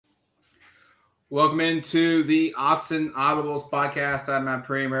Welcome into the Odds and Audibles podcast. I'm Matt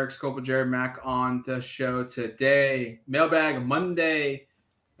Preem, Eric Scopel, Jared Mack on the show today. Mailbag Monday,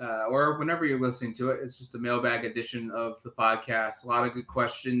 or whenever you're listening to it. It's just a mailbag edition of the podcast. A lot of good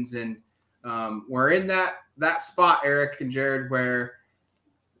questions, and we're in that spot, Eric and Jared, where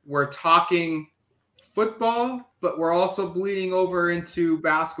we're talking football, but we're also bleeding over into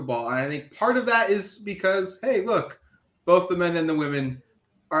basketball. And I think part of that is because, hey, look, both the men and the women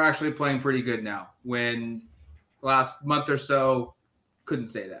are actually playing pretty good now, when last month or so couldn't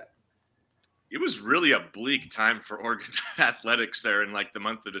say that. It was really a bleak time for Oregon athletics there in like the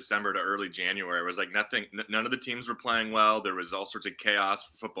month of December to early January. It was like none of the teams were playing well. There was all sorts of chaos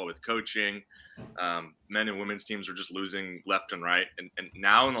for football with coaching. Men and women's teams were just losing left and right. And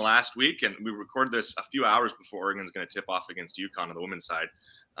now in the last week, and we recorded this a few hours before Oregon's going to tip off against UConn on the women's side.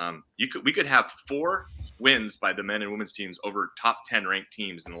 We could have 4 wins by the men and women's teams over top 10 ranked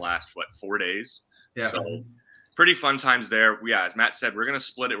teams in the last 4 days. Yeah. So pretty fun times there. Yeah, as Matt said, we're going to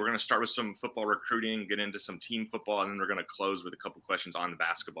split it. We're going to start with some football recruiting, get into some team football, and then we're going to close with a couple questions on the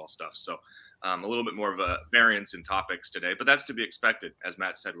basketball stuff. So a little bit more of a variance in topics today, but that's to be expected. As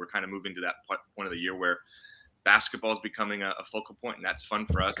Matt said, we're kind of moving to that point of the year where basketball is becoming a focal point, and that's fun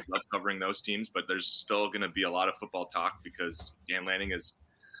for us. I love covering those teams, but there's still going to be a lot of football talk because Dan Lanning is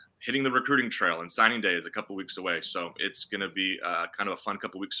hitting the recruiting trail, and signing day is a couple weeks away. So it's going to be kind of a fun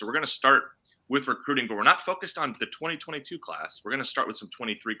couple weeks. So we're going to start with recruiting, but we're not focused on the 2022 class. We're going to start with some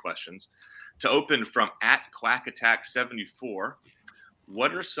 23 questions. To open from @QuackAttack74,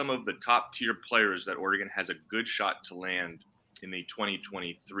 what are some of the top tier players that Oregon has a good shot to land in the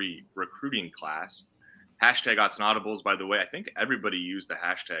 2023 recruiting class? Hashtag Odds and Audibles, by the way. I think everybody used the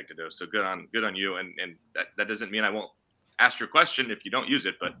hashtag today, so good on you. And that doesn't mean I won't ask your question if you don't use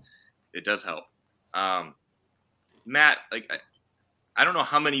it, but it does help. Matt, I don't know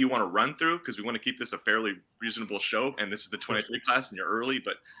how many you want to run through because we want to keep this a fairly reasonable show, and this is the 23 class and you're early,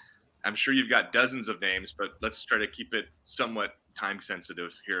 but I'm sure you've got dozens of names, but let's try to keep it somewhat time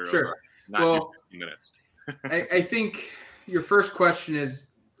sensitive here. Sure. Not 15 minutes. I think your first question is,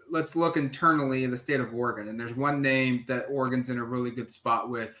 let's look internally in the state of Oregon, and there's one name that Oregon's in a really good spot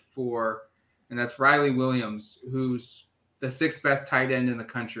with and that's Riley Williams, who's the 6th best tight end in the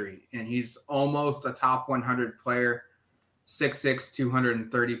country, and he's almost a top 100 player. 6'6",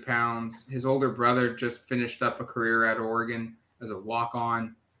 230 pounds. His older brother just finished up a career at Oregon as a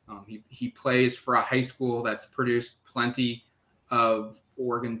walk-on. He plays for a high school that's produced plenty of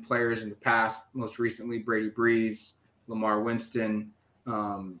Oregon players in the past, most recently Brady Breeze, Lamar Winston.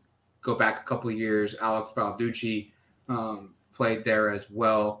 Go back a couple of years, Alex Balducci played there as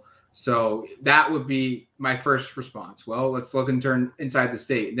well. So that would be my first response. Well, let's look and turn inside the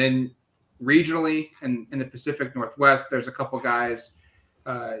state. Then regionally and in the Pacific Northwest, there's a couple guys.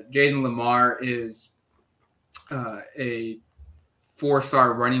 Jaden Lamar is a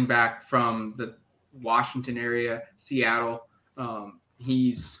 4-star running back from the Washington area, Seattle.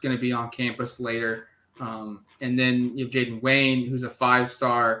 He's going to be on campus later. And then you have Jaden Wayne, who's a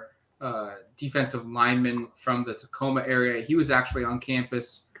 5-star defensive lineman from the Tacoma area. He was actually on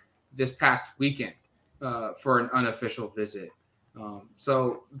campus this past weekend for an unofficial visit.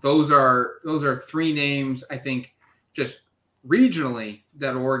 So those are 3 names, I think, just regionally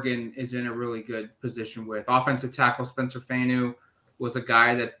that Oregon is in a really good position with. Offensive tackle Spencer Fanu was a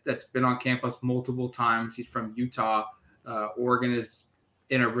guy that's been on campus multiple times. He's from Utah. Oregon is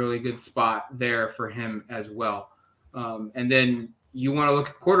in a really good spot there for him as well. And then you want to look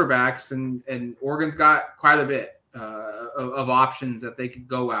at quarterbacks, and Oregon's got quite a bit of options that they could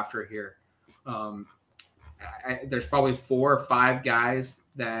go after here. There's probably 4 or 5 guys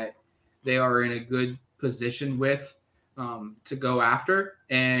that they are in a good position with to go after,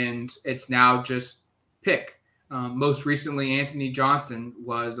 and it's now just pick. Most recently, Anthony Johnson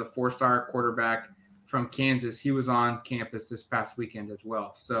was a 4-star quarterback from Kansas. He was on campus this past weekend as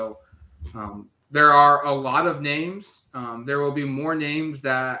well. So there are a lot of names. There will be more names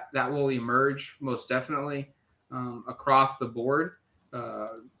that will emerge most definitely across the board.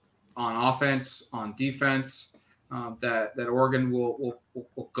 On offense, on defense, that Oregon will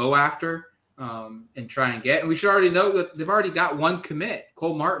go after and try and get. And we should already know that they've already got one commit,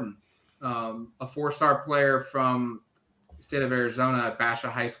 Cole Martin, a 4-star player from the state of Arizona at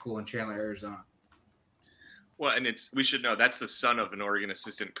Basha High School in Chandler, Arizona. Well, and we should know that's the son of an Oregon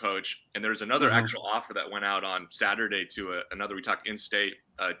assistant coach. And there's another actual offer that went out on Saturday to another, we talked in-state,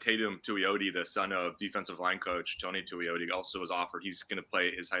 Tatum Tuioti, the son of defensive line coach Tony Tuioti, also was offered. He's going to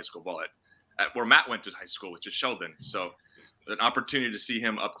play his high school ball at where Matt went to high school, which is Sheldon. So an opportunity to see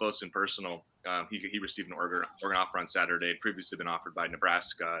him up close and personal. He received an Oregon offer on Saturday. Had previously been offered by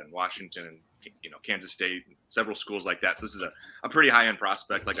Nebraska and Washington and Kansas State, and several schools like that. So this is a pretty high end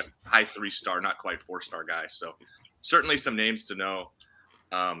prospect, like a high 3-star, not quite 4-star guy. So certainly some names to know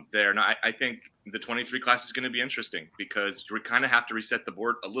there. Now I think the 23 class is going to be interesting because we kind of have to reset the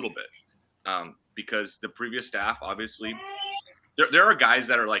board a little bit because the previous staff, obviously, there are guys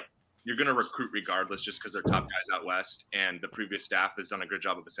that are like, you're going to recruit regardless just because they're top guys out west, and the previous staff has done a good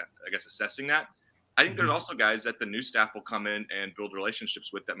job of, assessing that. I think there's also guys that the new staff will come in and build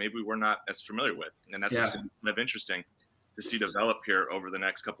relationships with that maybe we're not as familiar with, and that's what's kind of interesting to see develop here over the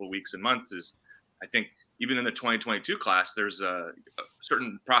next couple of weeks and months. Is I think even in the 2022 class, there's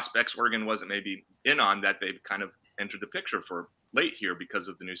certain prospects Oregon wasn't maybe in on that they've kind of entered the picture for late here because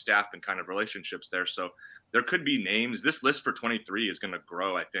of the new staff and kind of relationships there. So there could be names. This list for 23 is going to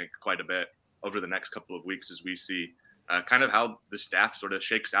grow, I think, quite a bit over the next couple of weeks as we see kind of how the staff sort of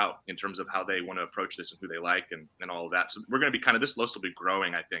shakes out in terms of how they want to approach this and who they like and all of that. So we're going to be this list will be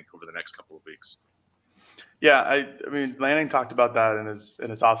growing, I think, over the next couple of weeks. Yeah, I mean, Lanning talked about that in his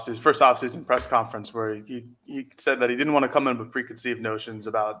first offseason press conference, where he said that he didn't want to come in with preconceived notions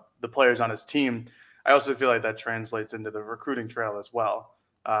about the players on his team. I also feel like that translates into the recruiting trail as well.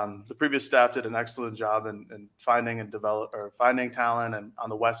 The previous staff did an excellent job in finding talent and on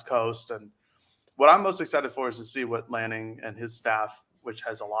the West Coast. And what I'm most excited for is to see what Lanning and his staff, which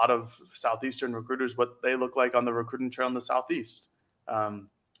has a lot of Southeastern recruiters, what they look like on the recruiting trail in the Southeast.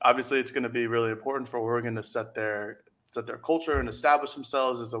 Obviously, it's going to be really important for Oregon to set their culture and establish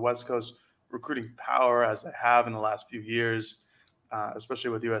themselves as a West Coast recruiting power, as they have in the last few years, especially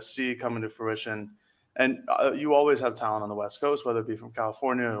with USC coming to fruition. And you always have talent on the West Coast, whether it be from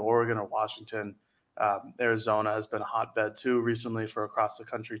California or Oregon or Washington. Arizona has been a hotbed too recently for across the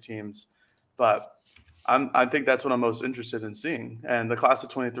country teams. But I think that's what I'm most interested in seeing. And the class of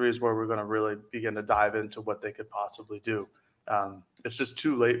 23 is where we're going to really begin to dive into what they could possibly do. It's just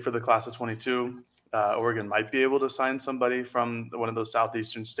too late for the class of 22. Oregon might be able to sign somebody from one of those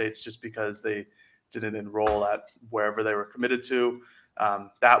Southeastern states just because they didn't enroll at wherever they were committed to.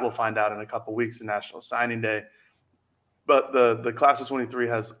 That we'll find out in a couple weeks in National Signing Day. But the class of 23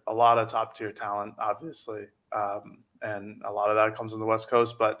 has a lot of top tier talent, obviously. And a lot of that comes on the West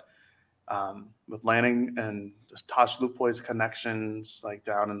Coast. But with Lanning and Tosh Lupoi's connections like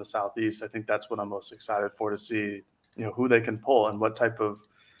down in the Southeast, I think that's what I'm most excited for, to see, who they can pull and what type of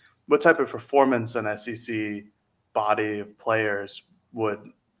performance an SEC body of players would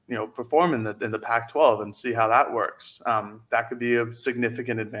perform in the Pac-12, and see how that works. That could be a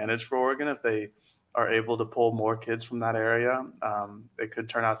significant advantage for Oregon if they are able to pull more kids from that area. It could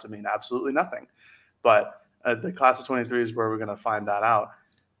turn out to mean absolutely nothing. But the class of 23 is where we're going to find that out.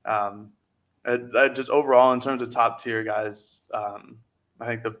 Just overall, in terms of top tier guys, I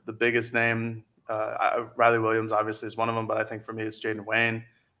think the biggest name, Riley Williams obviously is one of them, but I think for me it's Jaden Wayne,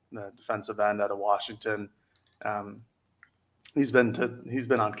 the defensive end out of Washington. He's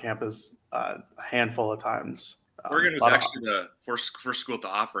been on campus a handful of times. Oregon was actually the first school to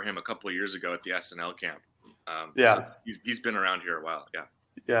offer him a couple of years ago at the SNL camp. So he's been around here a while.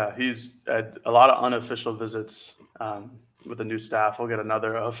 Yeah, he's had a lot of unofficial visits with the new staff. We'll get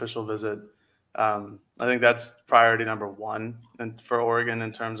another official visit. I think that's priority number one for Oregon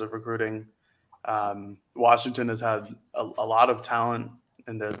in terms of recruiting. Washington has had a lot of talent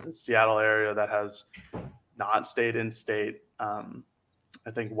in the Seattle area that has not stayed in state. I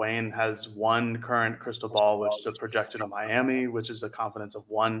think Wayne has one current crystal ball, which is a projection of Miami, which is a confidence of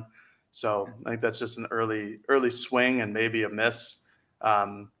 1. So I think that's just an early swing and maybe a miss.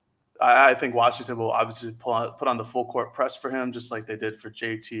 I think Washington will obviously put on the full court press for him, just like they did for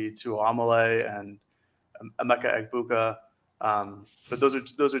JT Tuamale and Emeka Egbuka. But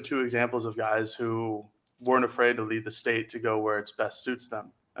those are two examples of guys who weren't afraid to leave the state to go where it best suits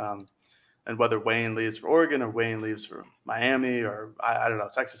them. And whether Wayne leaves for Oregon or Wayne leaves for Miami or I don't know,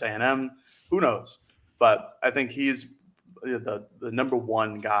 Texas A&M, who knows? But I think he's the number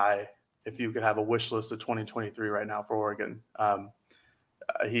one guy if you could have a wish list of 2023 right now for Oregon.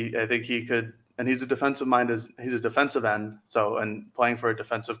 I think he could, and he's a defensive end. So, and playing for a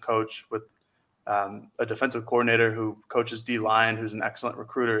defensive coach with a defensive coordinator who coaches D-line, who's an excellent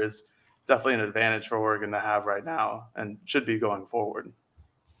recruiter, is definitely an advantage for Oregon to have right now and should be going forward.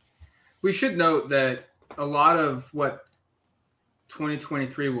 We should note that a lot of what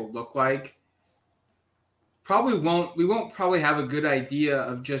 2023 will look like we won't probably have a good idea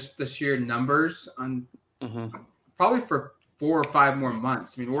of just the sheer numbers on probably for 4 or 5 more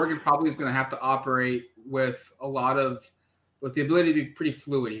months. I mean, Oregon probably is going to have to operate with the ability to be pretty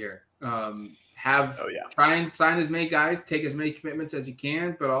fluid here. try and sign as many guys, take as many commitments as you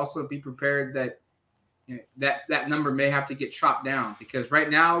can, but also be prepared that that number may have to get chopped down, because right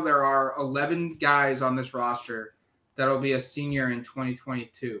now there are 11 guys on this roster that'll be a senior in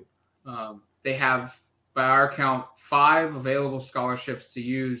 2022. They have, by our count, 5 available scholarships to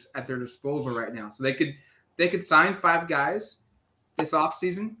use at their disposal right now. So they could sign 5 guys this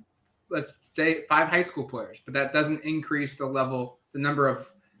offseason. Let's say 5 high school players, but that doesn't increase the number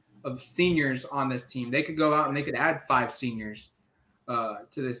of seniors on this team. They could go out and they could add 5 seniors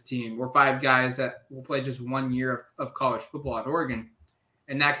to this team, or 5 guys that will play just 1 year of college football at Oregon.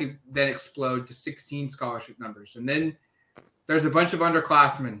 And that could then explode to 16 scholarship numbers. And then there's a bunch of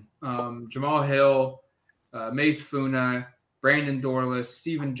underclassmen, Jamal Hill, Mace Funa, Brandon Dorless,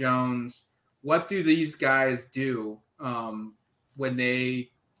 Stephen Jones. What do these guys do when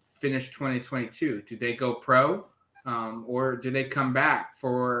they finish 2022? Do they go pro, or do they come back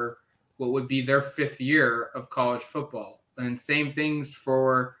for what would be their 5th year of college football? And same things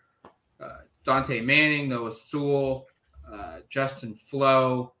for Dante Manning, Noah Sewell, Justin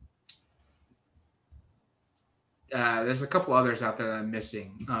Flo. There's a couple others out there that I'm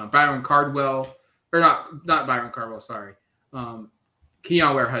missing. Byron Cardwell, or not Byron Cardwell, sorry.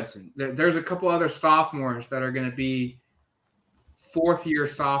 Keon Ware-Hudson. There's a couple other sophomores that are going to be 4th-year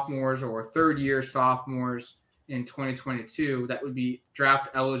sophomores or 3rd-year sophomores in 2022 that would be draft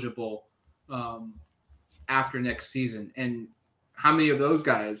eligible after next season. And how many of those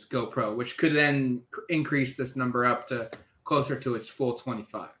guys go pro, which could then increase this number up to closer to its full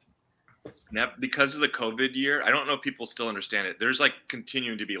 25. Now, because of the COVID year, I don't know if people still understand it. There's like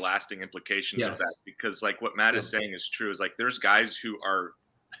continuing to be lasting implications of that, because like what Matt is saying is true. Is like there's guys who are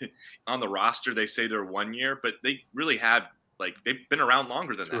on the roster. They say they're 1 year, but they really have they've been around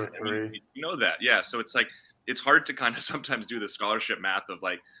longer than 2 or that. 3. I mean, you know that, yeah. So it's like it's hard to kind of sometimes do the scholarship math of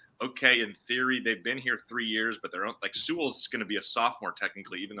like, okay, in theory they've been here 3 years, but they're like Sewell's going to be a sophomore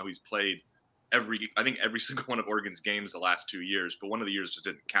technically, even though he's played every single one of Oregon's games the last 2 years, but one of the years just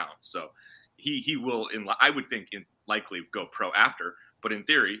didn't count. So he will, I would think, likely go pro after, but in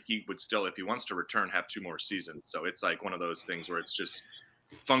theory he would still, if he wants to return, have 2 more seasons. So it's like one of those things where it's just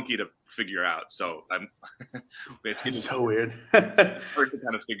funky to figure out. So it's so weird. hard to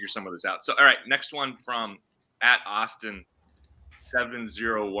kind of figure some of this out. So all right, next one from at Austin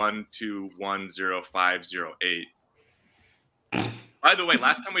 701210508. By the way,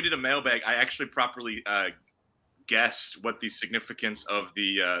 last time we did a mailbag, I actually properly guessed what the significance of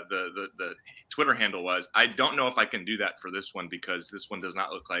the Twitter handle was. I don't know if I can do that for this one, because this one does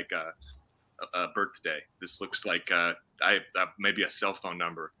not look like a birthday. This looks like maybe a cell phone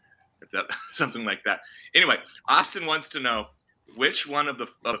number, something like that. Anyway, Austin wants to know which one of the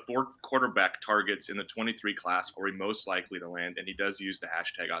 4 quarterback targets in the 23 class are we most likely to land, and he does use the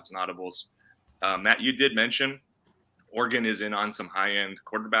hashtag odds and audibles. Matt, you did mention Oregon is in on some high-end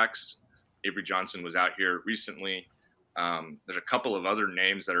quarterbacks. Avery Johnson was out here recently. There's a couple of other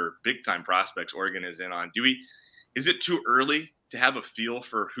names that are big-time prospects Oregon is in on. Is it too early to have a feel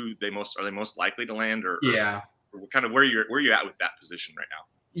for who are they most likely to land, or kind of where you at with that position right now?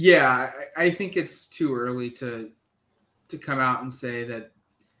 Yeah, I think it's too early to come out and say that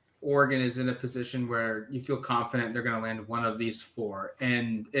Oregon is in a position where you feel confident they're going to land one of these 4.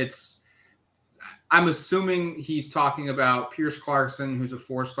 And I'm assuming he's talking about Pierce Clarkson, who's a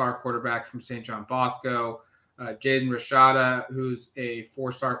 4-star quarterback from St. John Bosco, Jaden Rashada, who's a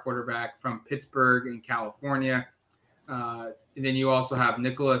 4-star quarterback from Pittsburgh in California. And then you also have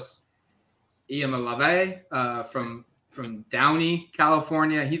Nicholas Iamalave from Downey,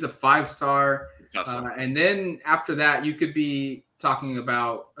 California. He's a 5-star. And then after that, you could be talking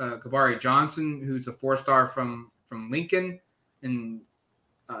about Kabari Johnson, who's a 4-star from Lincoln in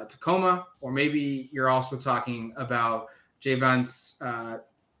Tacoma, or maybe you're also talking about Javance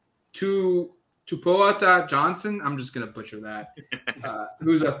Tupuola Johnson. I'm just going to butcher that.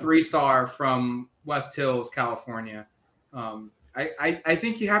 Who's a 3-star from West Hills, California. I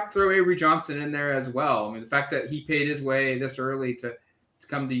think you have to throw Avery Johnson in there as well. I mean, the fact that he paid his way this early to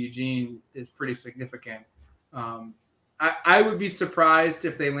come to Eugene is pretty significant. I would be surprised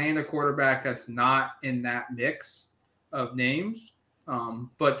if they land a quarterback that's not in that mix of names.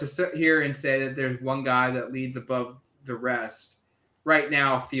 But to sit here and say that there's one guy that leads above the rest right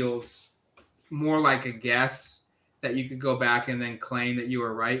now feels more like a guess that you could go back and then claim that you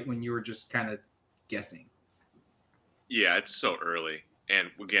were right when you were just kind of guessing. Yeah, it's so early. And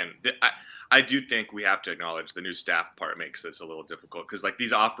again, I do think we have to acknowledge the new staff part makes this a little difficult because like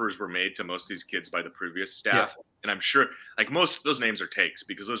these offers were made to most of these kids by the previous staff. Yeah. And I'm sure like most of those names are takes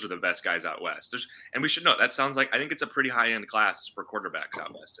because those are the best guys out west. And we should know that sounds like I think it's a pretty high end class for quarterbacks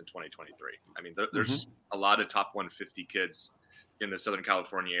out west in 2023. I mean, there's a lot of top 150 kids in the Southern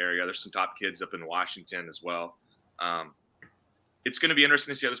California area. There's some top kids up in Washington as well. It's going to be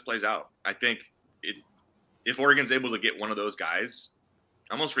interesting to see how this plays out. I think if Oregon's able to get one of those guys,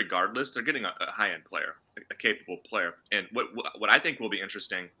 almost regardless, they're getting a high-end player, a capable player. And what I think will be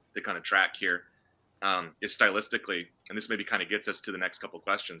interesting to kind of track here is stylistically, and this maybe kind of gets us to the next couple of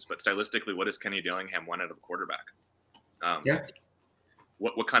questions, but stylistically, what does Kenny Dillingham want out of a quarterback?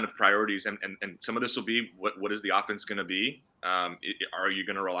 What kind of priorities, and some of this will be, what is the offense going to be? Are you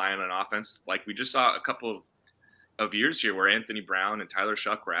going to rely on an offense like we just saw a couple of years here where Anthony Brown and Tyler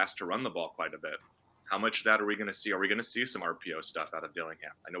Shuck were asked to run the ball quite a bit? How much of that are we going to see? Are we going to see some RPO stuff out of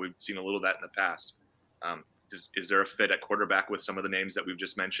Dillingham? I know we've seen a little of that in the past. Is there a fit at quarterback with some of the names that we've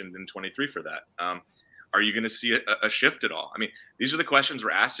just mentioned in 23 for that? Are you going to see a shift at all? I mean, these are the questions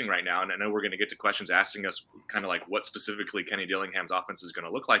we're asking right now, and I know we're going to get to questions asking us kind of like what specifically Kenny Dillingham's offense is going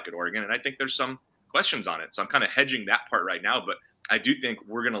to look like at Oregon, and I think there's some questions on it. So I'm kind of hedging that part right now, but I do think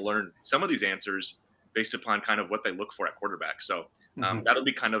we're going to learn some of these answers based upon kind of what they look for at quarterback. So that'll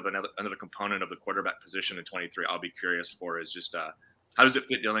be kind of another component of the quarterback position in 23. I'll be curious for is just how does it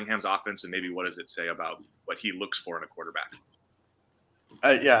fit Dillingham's offense, and maybe what does it say about what he looks for in a quarterback?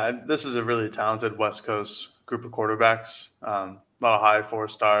 This is a really talented West Coast group of quarterbacks. A lot of high 4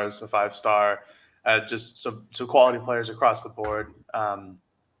 stars, a 5-star, just some quality players across the board.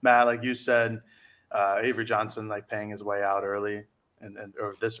 Matt, like you said, Avery Johnson like paying his way out early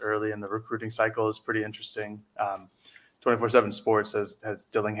or this early in the recruiting cycle is pretty interesting. 24/7 Sports has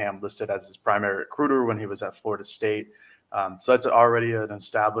Dillingham listed as his primary recruiter when he was at Florida State. So that's already an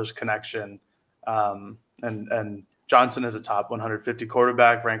established connection. And Johnson is a top 150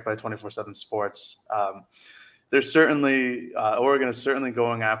 quarterback ranked by 24/7 Sports. There's certainly Oregon is certainly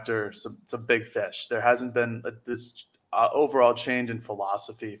going after some big fish. There hasn't been this overall change in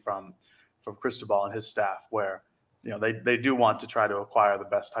philosophy from Cristobal and his staff, where they do want to try to acquire the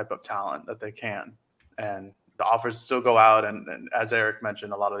best type of talent that they can, and the offers still go out. And as Eric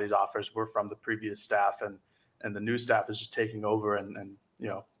mentioned, a lot of these offers were from the previous staff, and the new staff is just taking over. And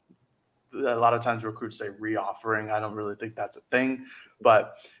a lot of times recruits say re-offering. I don't really think that's a thing,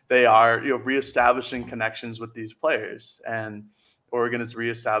 but they are reestablishing connections with these players, and Oregon is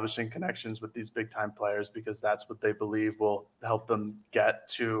reestablishing connections with these big time players because that's what they believe will help them get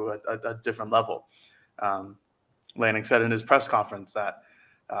to a different level. Lanning said in his press conference that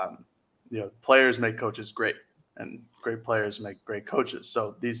players make coaches great, and great players make great coaches.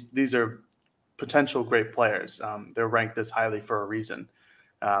 So these are potential great players. They're ranked this highly for a reason.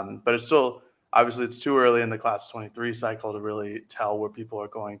 But it's still, obviously, it's too early in the class of 23 cycle to really tell where people are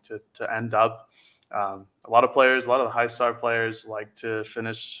going to end up. A lot of the high star players like to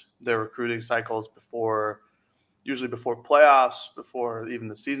finish their recruiting cycles usually before playoffs, before even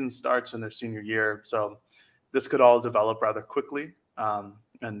the season starts in their senior year. So this could all develop rather quickly.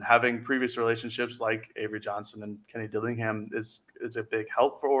 And having previous relationships like Avery Johnson and Kenny Dillingham is a big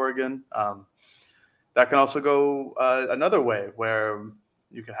help for Oregon. That can also go another way, where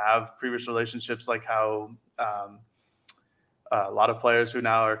you can have previous relationships like how a lot of players who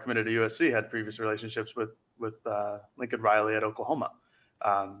now are committed to USC had previous relationships with Lincoln Riley at Oklahoma.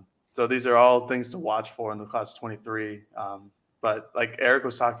 So these are all things to watch for in the class of 23. But like Eric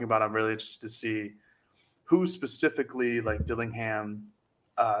was talking about, I'm really interested to see who specifically like Dillingham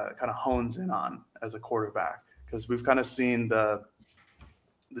kind of hones in on as a quarterback, because we've kind of seen the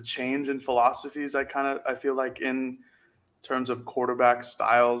change in philosophies. I feel like in terms of quarterback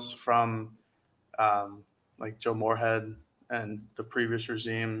styles from like Joe Moorhead and the previous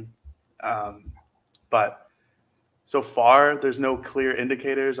regime. But so far, there's no clear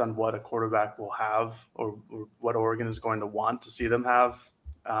indicators on what a quarterback will have or what Oregon is going to want to see them have.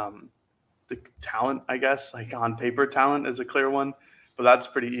 The talent, I guess, like on paper, talent is a clear one, but that's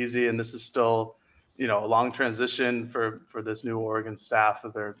pretty easy. And this is still, a long transition for this new Oregon staff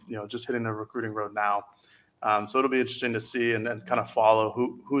that they're, just hitting the recruiting road now. So it'll be interesting to see and kind of follow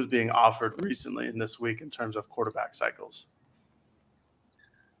who's being offered recently in this week in terms of quarterback cycles.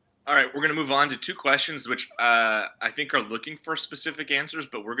 All right, we're going to move on to 2 questions, which I think are looking for specific answers,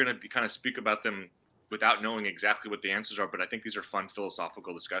 but we're going to kind of speak about them without knowing exactly what the answers are, but I think these are fun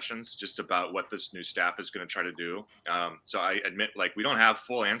philosophical discussions just about what this new staff is going to try to do. So I admit, like, we don't have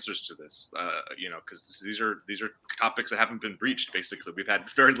full answers to this, because these are topics that haven't been breached. Basically, we've had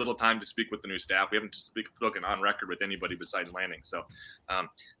very little time to speak with the new staff. We haven't spoken on record with anybody besides Lanning. So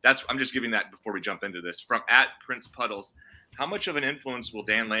I'm just giving that before we jump into this. From @PrincePuddles, how much of an influence will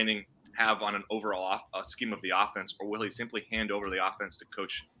Dan Lanning have on an overall scheme of the offense, or will he simply hand over the offense to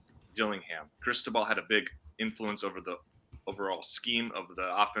Coach Dillingham? Cristobal had a big influence over the overall scheme of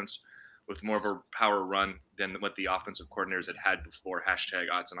the offense with more of a power run than what the offensive coordinators had before.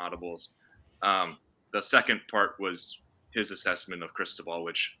 #odds and audibles. The second part was his assessment of Cristobal,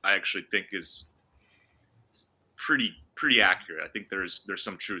 which I actually think is pretty accurate. I think there's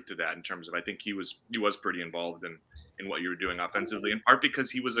some truth to that in terms of, I think he was pretty involved in what you were doing offensively, in part because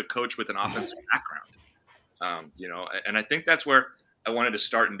he was a coach with an offensive background. And I think that's where I wanted to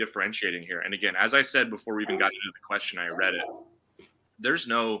start in differentiating here. And again, as I said before we even got into the question, I read it. There's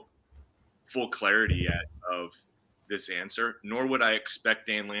no full clarity yet of this answer, nor would I expect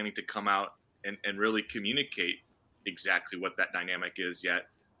Dan Lanning to come out and really communicate exactly what that dynamic is yet.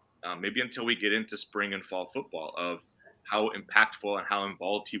 Maybe until we get into spring and fall football, of how impactful and how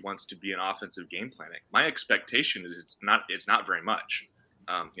involved he wants to be in offensive game planning. My expectation is it's not very much.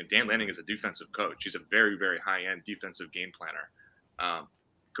 Dan Lanning is a defensive coach. He's a very, very high-end defensive game planner.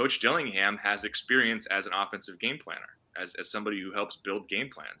 Coach Dillingham has experience as an offensive game planner, as somebody who helps build game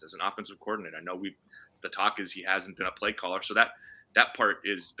plans, as an offensive coordinator. I know the talk is he hasn't been a play caller, so that part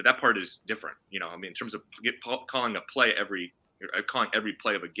is different. In terms of calling every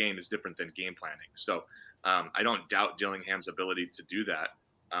play of a game is different than game planning. So I don't doubt Dillingham's ability to do that.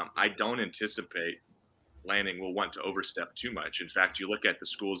 I don't anticipate Lanning will want to overstep too much. In fact, you look at the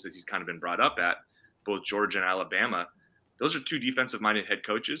schools that he's kind of been brought up at, both Georgia and Alabama. Those are two defensive-minded head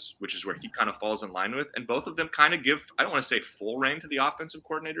coaches, which is where he kind of falls in line with. And both of them kind of give, I don't want to say full reign to the offensive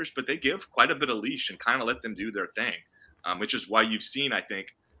coordinators, but they give quite a bit of leash and kind of let them do their thing, which is why you've seen, I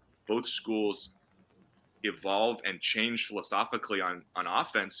think, both schools evolve and change philosophically on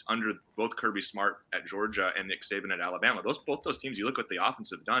offense under both Kirby Smart at Georgia and Nick Saban at Alabama. Both those teams, you look what the offense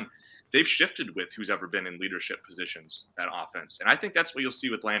have done, they've shifted with who's ever been in leadership positions at offense. And I think that's what you'll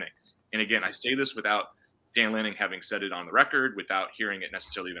see with Lanning. And again, I say this without Dan Lanning having said it on the record, without hearing it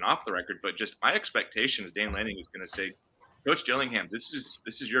necessarily even off the record, but just my expectation is Dan Lanning is going to say, Coach Dillingham, this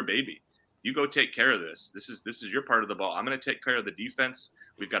is your baby. You go take care of this. This is your part of the ball. I'm going to take care of the defense.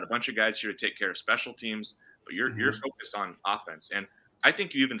 We've got a bunch of guys here to take care of special teams, but you're focused on offense. And I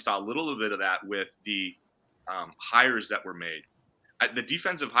think you even saw a little bit of that with the hires that were made. The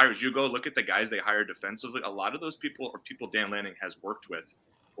defensive hires, you go look at the guys they hired defensively. A lot of those people are people Dan Lanning has worked with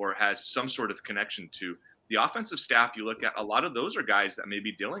or has some sort of connection to. The offensive staff, you look at, a lot of those are guys that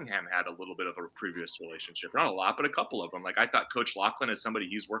maybe Dillingham had a little bit of a previous relationship. Not a lot, but a couple of them. Like, I thought Coach Laughlin is somebody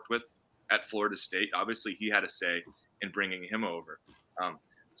he's worked with at Florida State. Obviously, he had a say in bringing him over.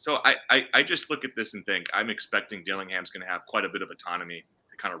 So I just look at this and think I'm expecting Dillingham's going to have quite a bit of autonomy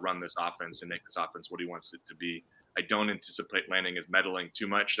to kind of run this offense and make this offense what he wants it to be. I don't anticipate Lanning is meddling too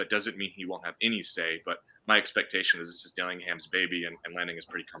much. That doesn't mean he won't have any say, but my expectation is this is Dillingham's baby, and Lanning is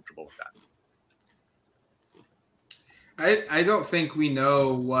pretty comfortable with that. I don't think we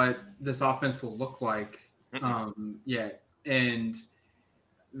know what this offense will look like yet. And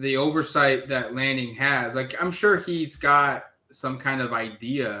the oversight that Lanning has, like, I'm sure he's got some kind of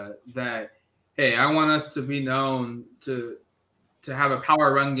idea that, hey, I want us to be known to have a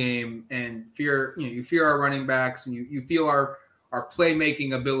power run game and you fear our running backs and you feel our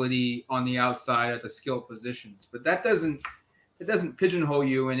playmaking ability on the outside at the skill positions. But it doesn't pigeonhole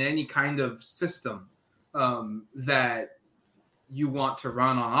you in any kind of system that you want to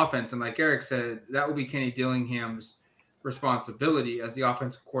run on offense. And like Eric said, that will be Kenny Dillingham's responsibility as the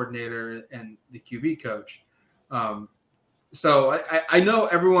offensive coordinator and the QB coach. So I know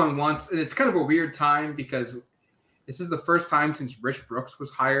everyone wants, and it's kind of a weird time because this is the first time since Rich Brooks was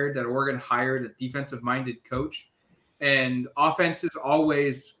hired that Oregon hired a defensive-minded coach. And offense is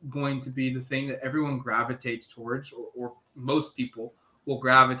always going to be the thing that everyone gravitates towards, or most people will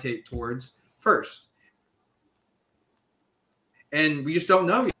gravitate towards first. And we just don't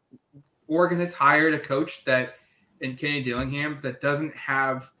know. Oregon has hired a coach in Kenny Dillingham that doesn't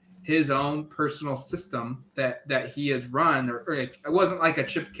have his own personal system that he has run. Or it wasn't like a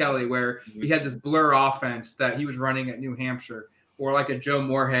Chip Kelly where he had this blur offense that he was running at New Hampshire, or like a Joe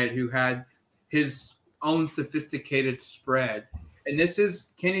Moorhead who had his own sophisticated spread. And this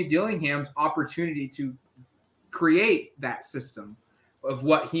is Kenny Dillingham's opportunity to create that system of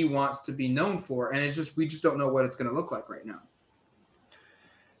what he wants to be known for. And we just don't know what it's going to look like right now.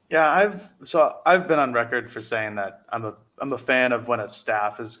 Yeah, I've been on record for saying that I'm a fan of when a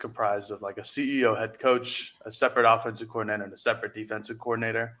staff is comprised of like a CEO, head coach, a separate offensive coordinator, and a separate defensive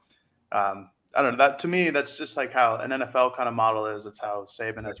coordinator. I don't know, that to me, that's just like how an NFL kind of model is. It's how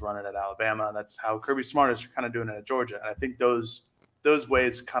Saban has run it at Alabama. That's how Kirby Smart is kind of doing it at Georgia. And I think those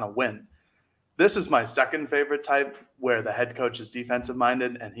ways kind of win. This is my second favorite type, where the head coach is defensive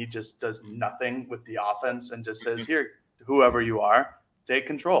minded and he just does nothing with the offense and just says, here, whoever you are, take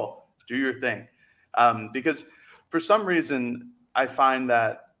control, do your thing. Because for some reason, I find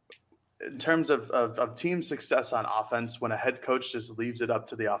that in terms of team success on offense, when a head coach just leaves it up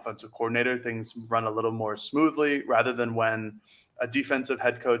to the offensive coordinator, things run a little more smoothly rather than when a defensive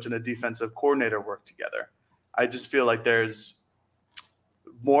head coach and a defensive coordinator work together. I just feel like there's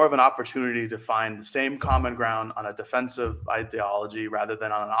more of an opportunity to find the same common ground on a defensive ideology rather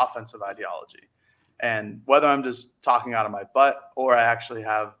than on an offensive ideology. And whether I'm just talking out of my butt or I actually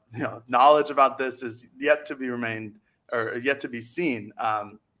have knowledge about this is yet to be seen.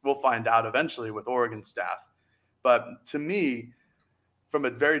 We'll find out eventually with Oregon staff. But to me, from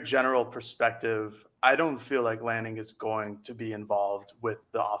a very general perspective, I don't feel like Lanning is going to be involved with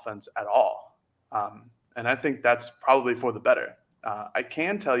the offense at all. And I think that's probably for the better. I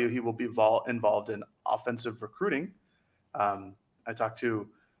can tell you he will be involved in offensive recruiting. I talked to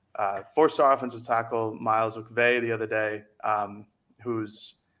four-star offensive tackle Miles McVay the other day,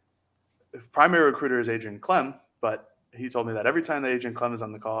 whose primary recruiter is Adrian Clem, but he told me that every time that Adrian Clem is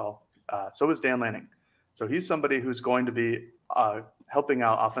on the call, so is Dan Lanning. So he's somebody who's going to be helping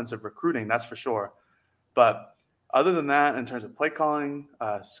out offensive recruiting, that's for sure. But other than that, in terms of play calling,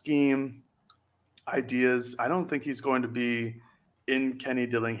 scheme, ideas, I don't think he's going to be in Kenny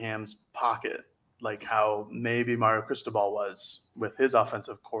Dillingham's pocket like how maybe Mario Cristobal was with his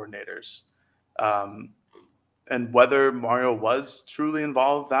offensive coordinators. And whether Mario was truly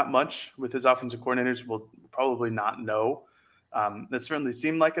involved that much with his offensive coordinators, we'll probably not know. It certainly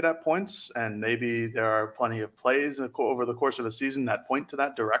seemed like it at points, and maybe there are plenty of plays over the course of a season that point to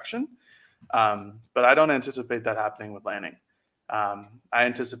that direction. But I don't anticipate that happening with Lanning. I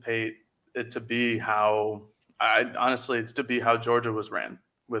anticipate it to be how Georgia was ran,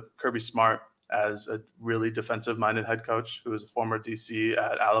 with Kirby Smart as a really defensive-minded head coach who was a former DC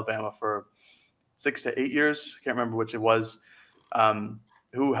at Alabama for 6 to 8 years. I can't remember which it was,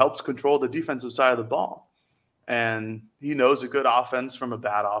 who helps control the defensive side of the ball. And he knows a good offense from a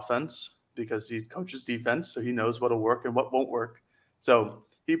bad offense because he coaches defense, so he knows what'll work and what won't work. So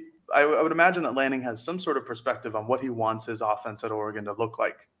I would imagine that Lanning has some sort of perspective on what he wants his offense at Oregon to look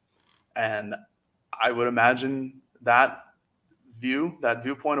like. And I would imagine that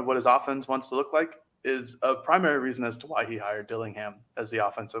viewpoint of what his offense wants to look like is a primary reason as to why he hired Dillingham as the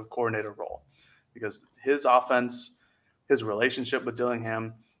offensive coordinator role. Because his offense, his relationship with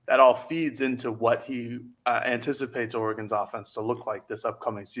Dillingham, that all feeds into what he anticipates Oregon's offense to look like this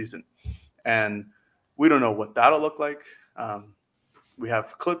upcoming season. And we don't know what that'll look like. We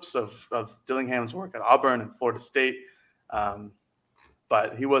have clips of Dillingham's work at Auburn and Florida State,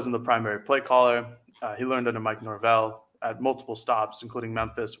 but he wasn't the primary play caller. He learned under Mike Norvell at multiple stops, including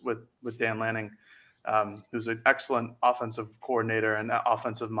Memphis with Dan Lanning, who's an excellent offensive coordinator and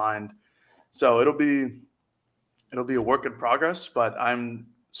offensive mind. So it'll be a work in progress, but I'm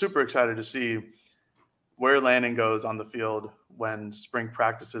super excited to see where Lanning goes on the field when spring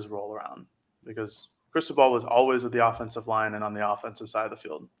practices roll around, because Cristobal was always with the offensive line and on the offensive side of the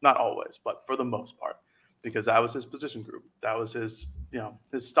field. Not always, but for the most part, because that was his position group. That was his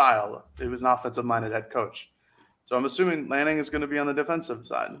style. He was an offensive-minded head coach. So I'm assuming Lanning is going to be on the defensive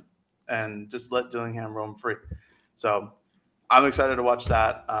side and just let Dillingham roam free. So I'm excited to watch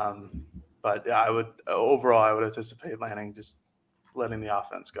that. But yeah, I would anticipate Lanning just letting the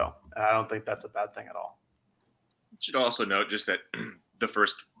offense go. And I don't think that's a bad thing at all. Should also note just that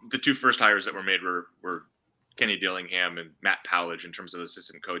the two first hires that were made were Kenny Dillingham and Matt Powledge in terms of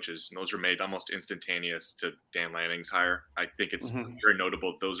assistant coaches. And those were made almost instantaneous to Dan Lanning's hire. I think it's very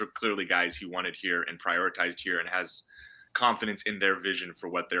notable. Those are clearly guys he wanted here and prioritized here and has confidence in their vision for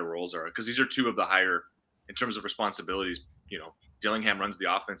what their roles are. Because these are two of the higher, in terms of responsibilities, Dillingham runs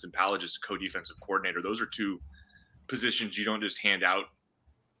the offense and Powledge is co-defensive coordinator. Those are two positions you don't just hand out.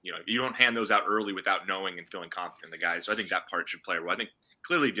 You don't hand those out early without knowing and feeling confident in the guys. So I think that part should play a role. I think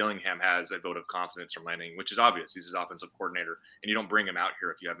clearly Dillingham has a vote of confidence from Lanning, which is obvious. He's his offensive coordinator, and you don't bring him out here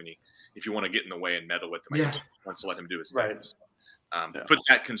if you want to get in the way and meddle with him. Yeah. Wants to let him do his thing. Right. So, put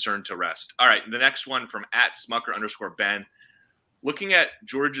that concern to rest. All right, the next one from @Smucker_Ben. Looking at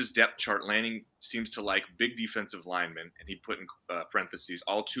Georgia's depth chart, Lanning seems to like big defensive linemen, and he put in parentheses,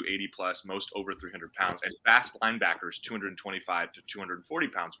 all 280 plus, most over 300 pounds, and fast linebackers, 225 to 240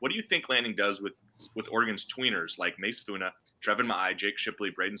 pounds. What do you think Lanning does with Oregon's tweeners like Mace Funa, Trevin Ma'ai, Jake Shipley,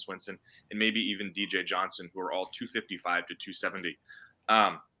 Braden Swinson, and maybe even DJ Johnson, who are all 255 to 270?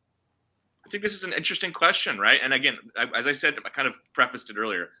 I think this is an interesting question, right? And again, as I said, I kind of prefaced it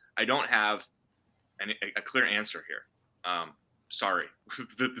earlier, I don't have a clear answer here. Sorry,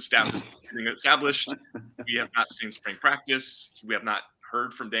 the staff is being established. We have not seen spring practice. We have not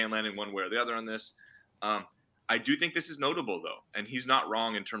heard from Dan Lanning one way or the other on this. I do think this is notable, though, and he's not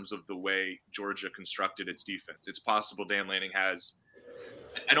wrong in terms of the way Georgia constructed its defense. It's possible Dan Lanning has.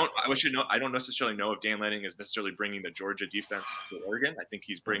 I don't necessarily know if Dan Lanning is necessarily bringing the Georgia defense to Oregon. I think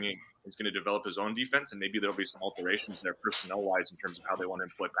he's going to develop his own defense, and maybe there'll be some alterations there personnel-wise in terms of how they want to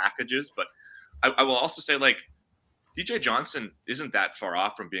employ packages. But I will also say, like, DJ Johnson isn't that far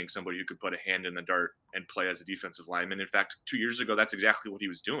off from being somebody who could put a hand in the dirt and play as a defensive lineman. In fact, 2 years ago, that's exactly what he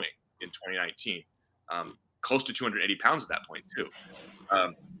was doing in 2019. Close to 280 pounds at that point, too.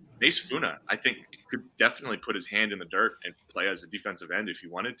 Mace Funa, I think, could definitely put his hand in the dirt and play as a defensive end if he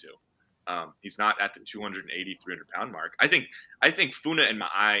wanted to. He's not at the 280, 300-pound mark. I think Funa and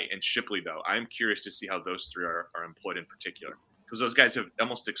Ma'ai and Shipley, though, I'm curious to see how those three are employed in particular, because those guys have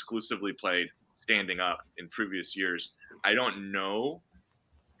almost exclusively played standing up in previous years. I don't know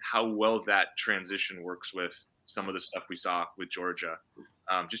how well that transition works with some of the stuff we saw with Georgia.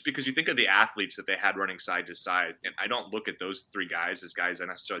 Just because you think of the athletes that they had running side to side, and I don't look at those three guys as guys I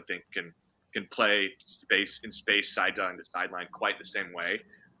necessarily think can play space sideline to sideline quite the same way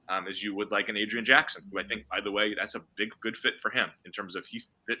as you would like an Adrian Jackson, who I think, by the way, that's a good fit for him in terms of he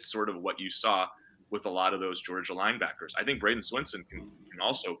fits sort of what you saw with a lot of those Georgia linebackers. I think Braden Swinson can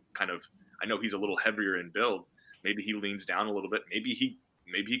also kind of, I know he's a little heavier in build. Maybe he leans down a little bit. Maybe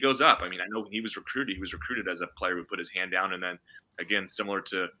he goes up. I mean, I know when he was recruited as a player who put his hand down and then, again, similar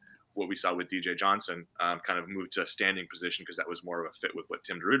to what we saw with DJ Johnson, kind of moved to a standing position because that was more of a fit with what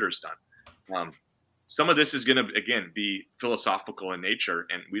Tim DeRuyter's done. Some of this is going to, again, be philosophical in nature,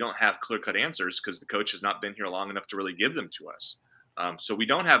 and we don't have clear-cut answers because the coach has not been here long enough to really give them to us. So we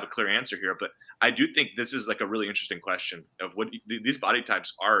don't have a clear answer here, but I do think this is like a really interesting question of what these body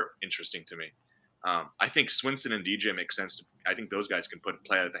types are interesting to me. I think Swinson and DJ make sense. I think those guys can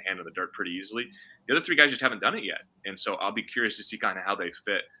play at the hand of the dirt pretty easily. The other three guys just haven't done it yet. And so I'll be curious to see kind of how they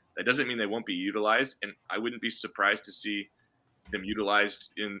fit. That doesn't mean they won't be utilized. And I wouldn't be surprised to see them utilized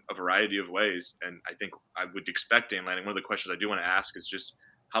in a variety of ways. And I think I would expect Dan Lanning. One of the questions I do want to ask is just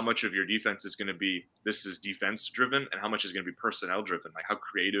how much of your defense is going to be, this is defense driven, and how much is going to be personnel driven? Like how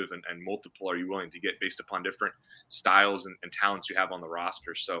creative and multiple are you willing to get based upon different styles and talents you have on the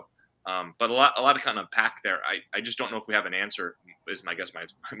roster? So, but a lot to kind of unpack there. I just don't know if we have an answer, is my guess,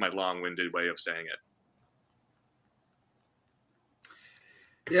 my long-winded way of saying it.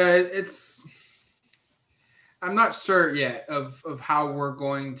 Yeah, I'm not sure yet of how we're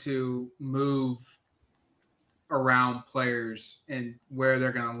going to move around players and where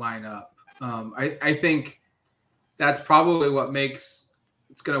they're going to line up. I think that's probably what make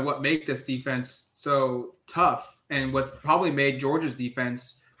this defense so tough, and what's probably made Georgia's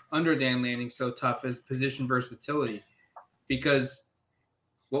defense under Dan Lanning so tough is position versatility, because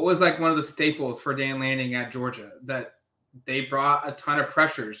what was like one of the staples for Dan Lanning at Georgia, that they brought a ton of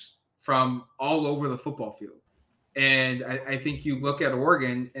pressures from all over the football field. And I think you look at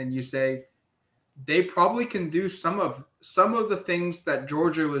Oregon and you say they probably can do some of the things that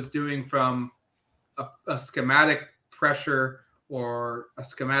Georgia was doing from a schematic pressure or a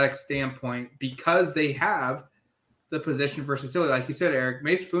schematic standpoint, because they have the position versatility. Like you said, Eric,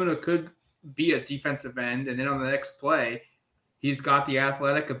 Mace Funa could be a defensive end, and then on the next play, he's got the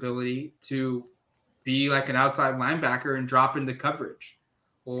athletic ability to be like an outside linebacker and drop into coverage,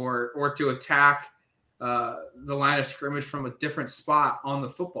 or to attack the line of scrimmage from a different spot on the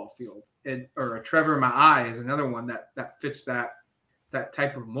football field. Or a Trevor Ma'ai is another one that fits that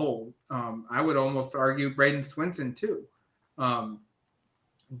type of mold. I would almost argue Braden Swinson too.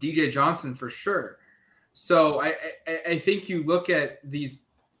 DJ Johnson for sure. So I think you look at these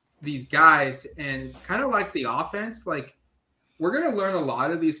guys and kind of like the offense, like we're going to learn a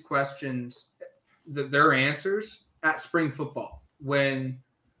lot of these questions, their answers at spring football when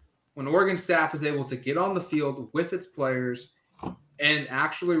Oregon staff is able to get on the field with its players and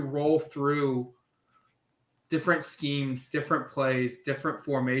actually roll through different schemes, different plays, different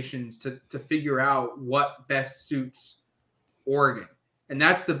formations to figure out what best suits Oregon. And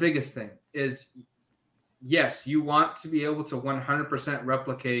that's the biggest thing is, yes, you want to be able to 100%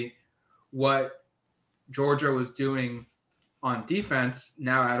 replicate what Georgia was doing on defense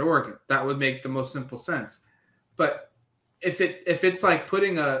now at Oregon. That would make the most simple sense. But if it's like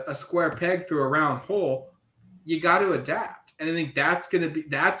putting a square peg through a round hole, you got to adapt. And I think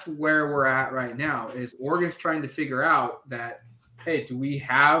that's where we're at right now is Oregon's trying to figure out that, hey, do we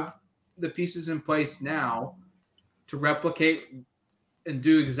have the pieces in place now to replicate and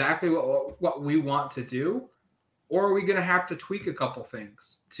do exactly what we want to do? Or are we going to have to tweak a couple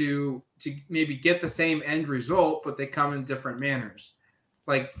things to maybe get the same end result, but they come in different manners?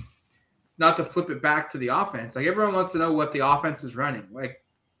 Like, not to flip it back to the offense. Like, everyone wants to know what the offense is running. Like,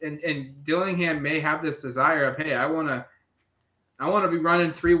 and Dillingham may have this desire of, hey, I want to be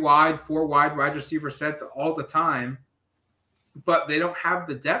running 3 wide, 4 wide receiver sets all the time, but they don't have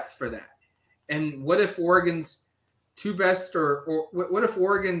the depth for that. And what if Oregon's 2 best or what if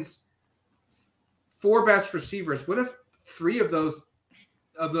Oregon's 4 best receivers, what if 3 of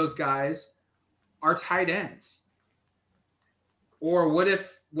those guys are tight ends? Or what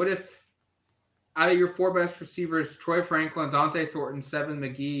if out of your 4 best receivers, Troy Franklin, Dante Thornton, Seven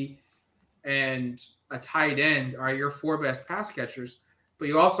McGee, and a tight end are your 4 best pass catchers, but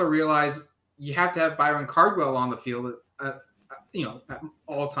you also realize you have to have Byron Cardwell on the field at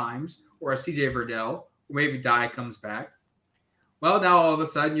all times, or a CJ Verdell, or maybe Dye comes back. Well, now all of a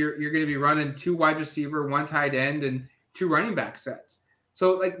sudden you're going to be running 2 wide receiver, 1 tight end, and 2 running back sets.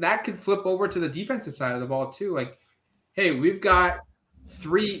 So like that could flip over to the defensive side of the ball too. Like, hey, we've got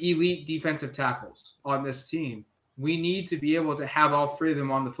 3 elite defensive tackles on this team. We need to be able to have all 3 of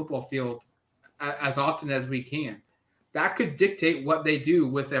them on the football field as often as we can. That could dictate what they do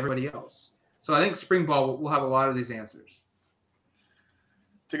with everybody else. So I think spring ball will have a lot of these answers.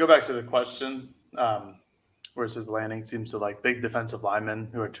 To go back to the question, where it says Lanning seems to like big defensive linemen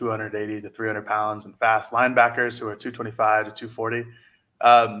who are 280 to 300 pounds and fast linebackers who are 225 to 240.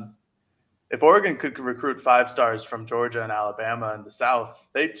 If Oregon could recruit 5 stars from Georgia and Alabama in the South,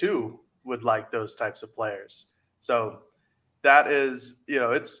 they too would like those types of players. So that is,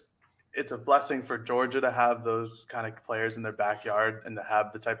 it's a blessing for Georgia to have those kind of players in their backyard and to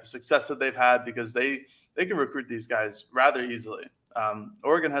have the type of success that they've had because they can recruit these guys rather easily.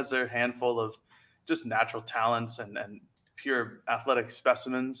 Oregon has their handful of just natural talents and pure athletic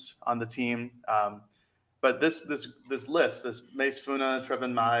specimens on the team. But this list, this Mace Funa,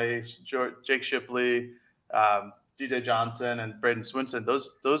 Trevin Mai, Jake Shipley, DJ Johnson, and Braden Swinson,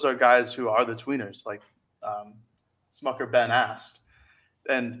 those are guys who are the tweeners, like Smucker Ben asked.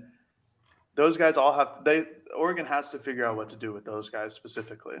 And those guys all Oregon has to figure out what to do with those guys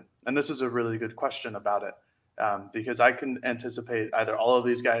specifically. And this is a really good question about it because I can anticipate either all of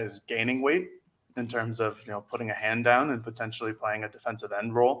these guys gaining weight in terms of putting a hand down and potentially playing a defensive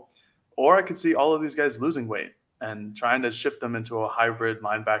end role, or I could see all of these guys losing weight and trying to shift them into a hybrid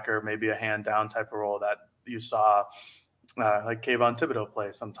linebacker, maybe a hand down type of role that you saw like Kayvon Thibodeau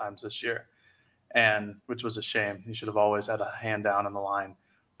play sometimes this year, and which was a shame. He should have always had a hand down on the line.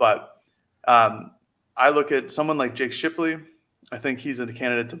 But I look at someone like Jake Shipley. I think he's a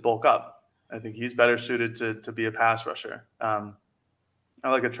candidate to bulk up. I think he's better suited to be a pass rusher. I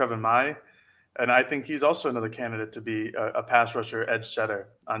like a Trevin Mai. And I think he's also another candidate to be a pass rusher, edge setter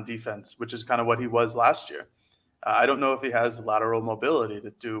on defense, which is kind of what he was last year. I don't know if he has the lateral mobility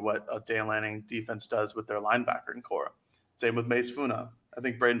to do what a Dan Lanning defense does with their linebacker core. Same with Mace Funa. I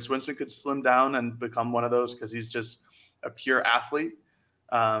think Braden Swinson could slim down and become one of those because he's just a pure athlete.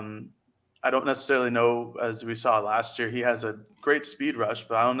 I don't necessarily know, as we saw last year, he has a great speed rush,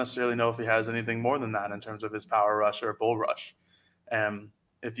 but I don't necessarily know if he has anything more than that in terms of his power rush or bull rush. And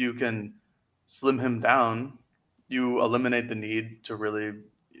if you can slim him down, you eliminate the need to really,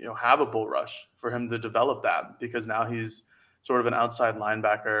 have a bull rush for him to develop that because now he's sort of an outside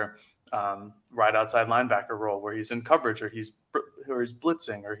linebacker, right outside linebacker role where he's in coverage or he's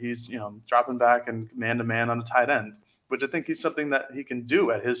blitzing or he's, dropping back and man-to-man on a tight end, which I think he's something that he can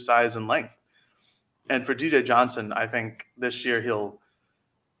do at his size and length. And for DJ Johnson, I think this year he'll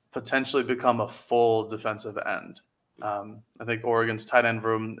potentially become a full defensive end. I think Oregon's tight end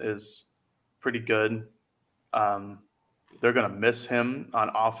room is pretty good. They're going to miss him on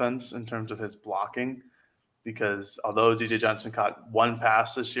offense in terms of his blocking because although DJ Johnson caught 1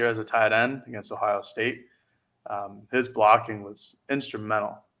 pass this year as a tight end against Ohio State, his blocking was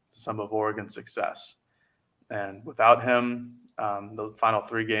instrumental to some of Oregon's success. And without him, the final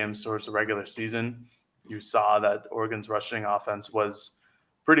 3 games towards the regular season, you saw that Oregon's rushing offense was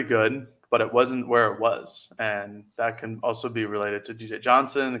pretty good, but it wasn't where it was. And that can also be related to DJ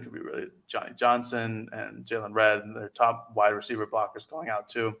Johnson. It could be related to Johnny Johnson and Jalen Redd and their top wide receiver blockers going out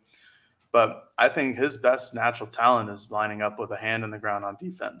too. But I think his best natural talent is lining up with a hand in the ground on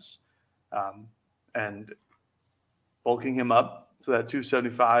defense. And bulking him up to that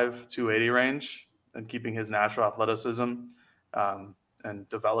 275, 280 range and keeping his natural athleticism and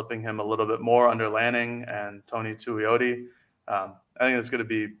developing him a little bit more under Lanning and Tony Tuioti. I think it's going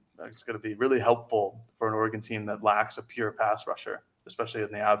to be really helpful for an Oregon team that lacks a pure pass rusher, especially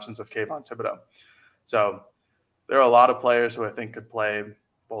in the absence of Kayvon Thibodeau. So there are a lot of players who I think could play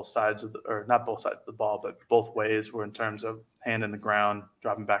both sides or not both sides of the ball, but both ways, where in terms of hand in the ground,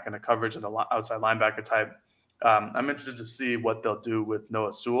 dropping back into coverage and an outside linebacker type. I'm interested to see what they'll do with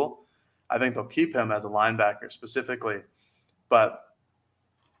Noah Sewell. I think they'll keep him as a linebacker specifically, but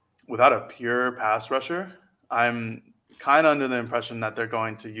without a pure pass rusher, I'm kind of under the impression that they're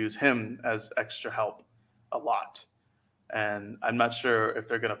going to use him as extra help a lot. And I'm not sure if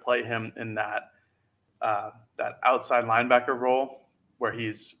they're going to play him in that outside linebacker role where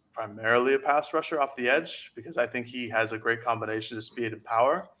he's primarily a pass rusher off the edge, because I think he has a great combination of speed and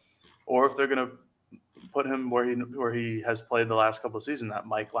power, or if they're going to put him where he has played the last couple of seasons, that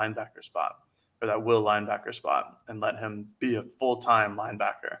Mike linebacker spot or that Will linebacker spot, and let him be a full-time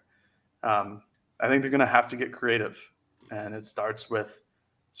linebacker. I think they're going to have to get creative, and it starts with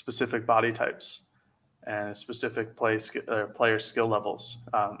specific body types and specific player skill levels.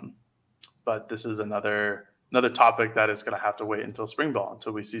 But this is another topic that is going to have to wait until spring ball,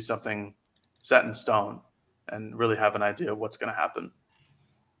 until we see something set in stone and really have an idea of what's going to happen.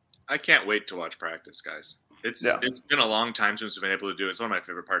 I can't wait to watch practice, guys. It's been a long time since we've been able to do it. It's one of my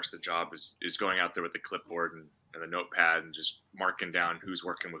favorite parts of the job is going out there with the clipboard and the notepad and just marking down who's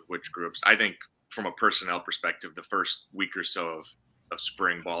working with which groups. I think from a personnel perspective, the first week or so of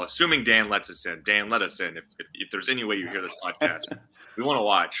spring ball, assuming Dan lets us in. Dan, let us in. If there's any way you hear this podcast, we want to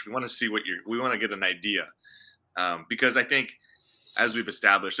watch. We want to see we want to get an idea. Because I think, as we've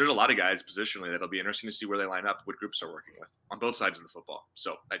established, there's a lot of guys positionally that'll be interesting to see where they line up, what groups are working with on both sides of the football.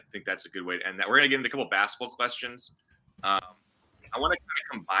 So I think that's a good way to end that. We're going to get into a couple of basketball questions. I want to kind of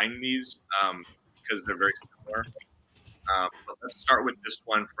combine these because they're very similar. But let's start with this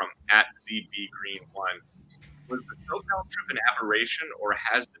one from @ZBGreen1. Was the SoCal trip an aberration, or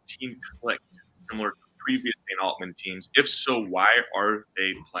has the team clicked similar to previous Dana Altman teams? If so, why are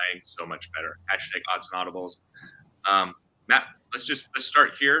they playing so much better? # odds and audibles. Matt, let's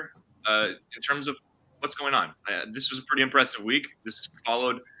start here in terms of what's going on. This was a pretty impressive week. This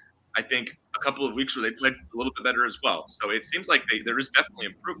followed, I think, a couple of weeks where they played a little bit better as well. So it seems like there is definitely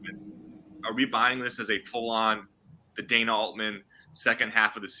improvements. Are we buying this as a full-on, the Dana Altman second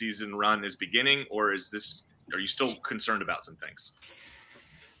half of the season run is beginning, or are you still concerned about some things?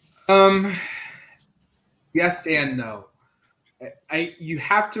 Yes and no. You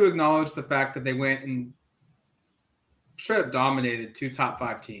have to acknowledge the fact that they went and straight up dominated 2 top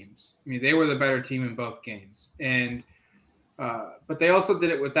 5 teams. I mean, they were the better team in both games, and but they also did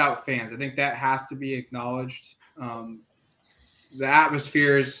it without fans. I think that has to be acknowledged. The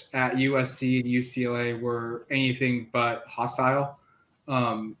atmospheres at USC and UCLA were anything but hostile.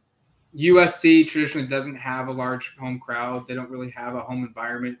 USC traditionally doesn't have a large home crowd. They don't really have a home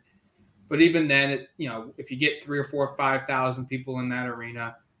environment. But even then, if you get 3,000 or 4,000 or 5,000 people in that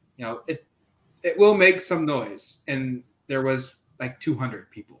arena, it will make some noise. And there was like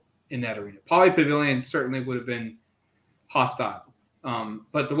 200 people in that arena. Pauley Pavilion certainly would have been hostile.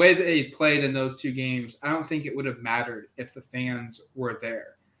 But the way they played in those 2 games, I don't think it would have mattered if the fans were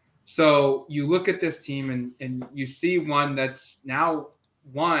there. So you look at this team and you see one that's now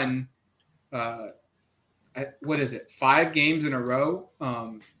won, 5 games in a row.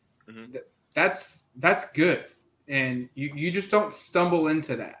 That's good. And you just don't stumble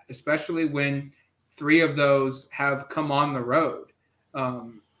into that, especially when 3 of those have come on the road.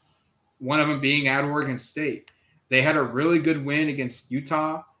 One of them being at Oregon State. They had a really good win against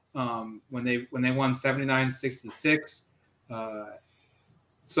Utah when they won 79-66.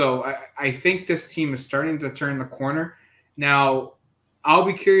 So I think this team is starting to turn the corner. Now, I'll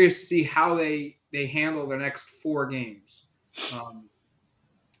be curious to see how they handle their next 4 games.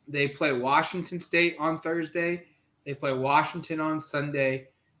 They play Washington State on Thursday. They play Washington on Sunday.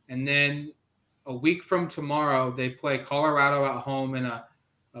 And then a week from tomorrow, they play Colorado at home in a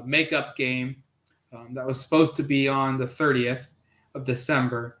makeup game that was supposed to be on the 30th of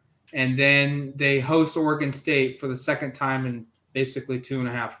December. And then they host Oregon State for the second time in basically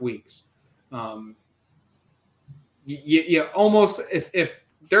 2.5 weeks. You almost, if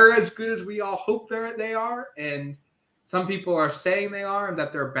they're as good as we all hope they are, and some people are saying they are and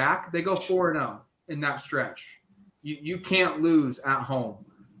that they're back, they go 4-0 in that stretch. You can't lose at home,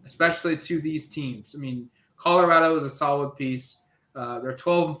 especially to these teams. I mean, Colorado is a solid piece. They're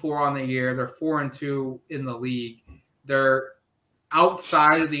 12-4 on the year. They're 4-2 in the league. They're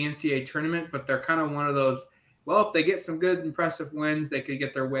outside of the NCAA tournament, but they're kind of one of those well, if they get some good, impressive wins, they could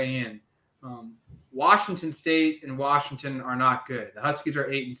get their way in. Washington State and Washington are not good. The Huskies are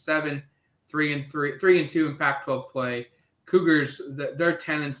 8-7, 3-2 in Pac-12 play. Cougars, they're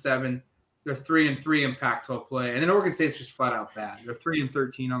 10-7. They're 3-3 in Pac-12 play. And then Oregon State's just flat out bad. They're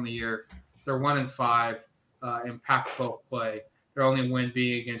 3-13 on the year. They're 1-5 in Pac-12 play. Their only win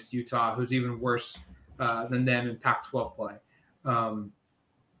being against Utah, who's even worse than them in Pac-12 play.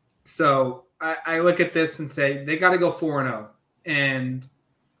 So I look at this and say they got to go 4-0. And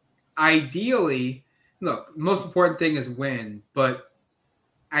ideally, look, the most important thing is win. But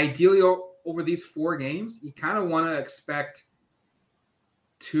ideally, over these 4 games, you kind of want to expect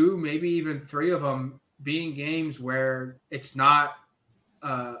 2, maybe even 3 of them being games where it's not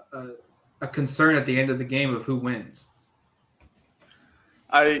a concern at the end of the game of who wins.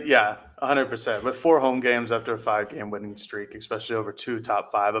 100%. With 4 home games after a 5-game winning streak, especially over 2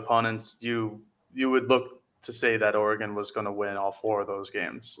 top 5 opponents, you would look to say that Oregon was going to win all 4 of those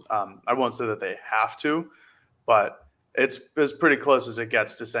games. I won't say that they have to, but it's as pretty close as it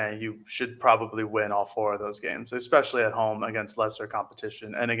gets to saying you should probably win all 4 of those games, especially at home against lesser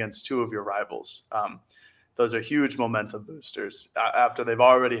competition and against 2 of your rivals. Those are huge momentum boosters after they've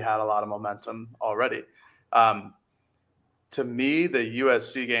already had a lot of momentum already. To me, the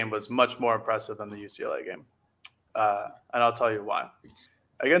USC game was much more impressive than the UCLA game. And I'll tell you why.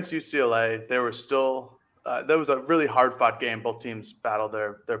 Against UCLA, there was a really hard-fought game. Both teams battled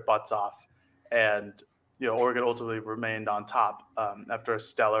their butts off. And, Oregon ultimately remained on top after a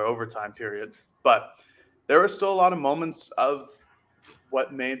stellar overtime period. But there were still a lot of moments of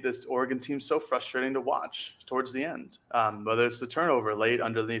what made this Oregon team so frustrating to watch towards the end. Whether it's the turnover late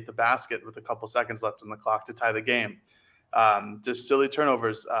underneath the basket with a couple seconds left on the clock to tie the game. Just silly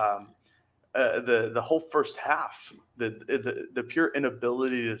turnovers. The whole first half, the pure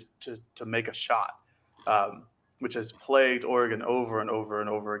inability to make a shot, which has plagued Oregon over and over and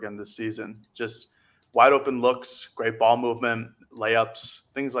over again this season. Just wide open looks, great ball movement, layups,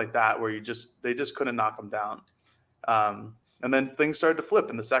 things like that, where they just couldn't knock them down. And then things started to flip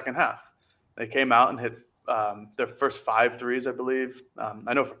in the second half. They came out and hit their first 5 threes, I believe.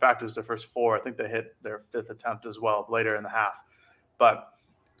 I know for a fact it was their first 4. I think they hit their 5th attempt as well later in the half. But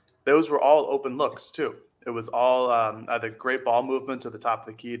those were all open looks too. It was all either great ball movement to the top of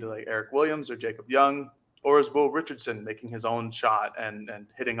the key to like Eric Williams or Jacob Young, or as Will Richardson making his own shot and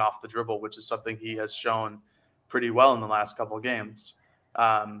hitting off the dribble, which is something he has shown pretty well in the last couple of games.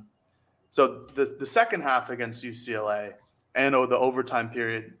 So the second half against UCLA and the overtime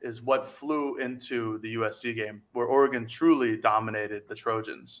period is what flew into the USC game, where Oregon truly dominated the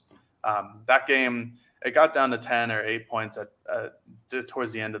Trojans. That game, it got down to 10 or 8 points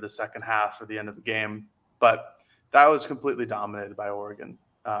towards the end of the second half or the end of the game, but that was completely dominated by Oregon.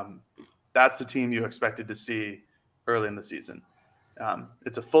 That's the team you expected to see early in the season.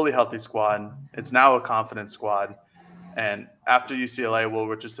 It's a fully healthy squad. It's now a confident squad. And after UCLA, Will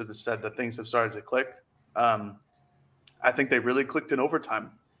Richardson has said that things have started to click. I think they really clicked in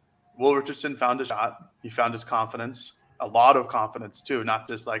overtime. Will Richardson found a shot. He found his confidence, a lot of confidence too, not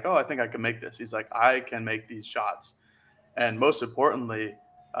just like, oh, I think I can make this. He's like, I can make these shots. And most importantly,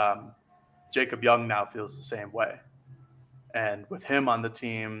 Jacob Young now feels the same way. And with him on the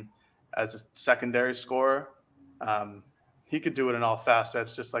team as a secondary scorer, he could do it in all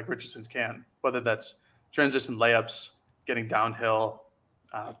facets just like Richardson can, whether that's transition layups, getting downhill,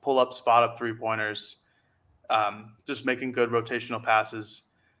 pull-up, spot-up three-pointers, just making good rotational passes.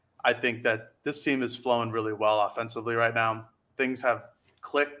 I think that this team is flowing really well offensively right now. Things have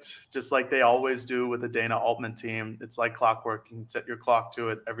clicked just like they always do with the Dana Altman team. It's like clockwork. You can set your clock to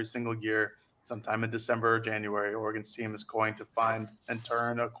it every single year. Sometime in December or January, Oregon's team is going to find and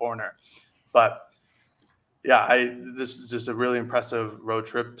turn a corner. But yeah, this is just a really impressive road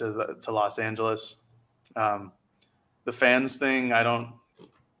trip to Los Angeles. The fans thing, I don't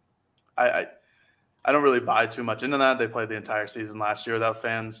really buy too much into that. They played the entire season last year without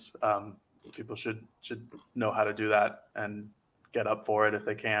fans. People should know how to do that and get up for it if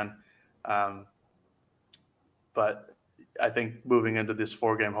they can. But I think moving into this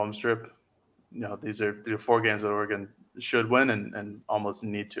 4-game home strip, these are 4 games that Oregon should win and almost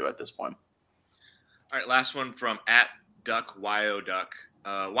need to at this point. All right, last one from @DuckYODuck.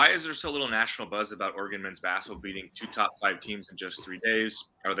 Why is there so little national buzz about Oregon men's basketball beating 2 top 5 teams in just 3 days?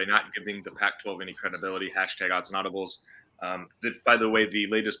 Are they not giving the Pac-12 any credibility? #OddsAndAudibles. By the way, the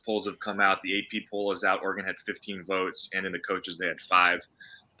latest polls have come out. The AP poll is out. Oregon had 15 votes, and in the coaches, they had 5.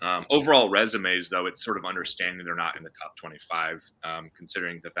 Overall resumes, though, it's sort of understanding they're not in the top 25,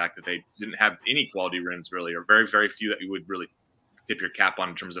 considering the fact that they didn't have any quality wins, really, or very, very few that you would really tip your cap on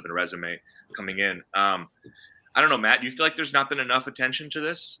in terms of a resume coming in. I don't know, Matt, do you feel like there's not been enough attention to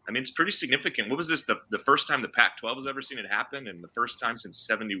this? I mean, it's pretty significant. What was this, the first time the Pac-12 has ever seen it happen, and the first time since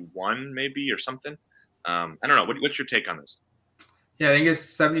 71 maybe or something? I don't know. What's your take on this? Yeah, I think it's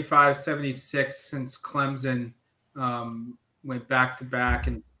 75, 76 since Clemson went back-to-back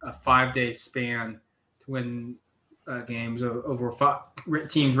in a 5-day span to win games over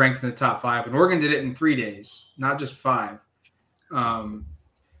teams ranked in the top 5. And Oregon did it in 3 days, not just 5.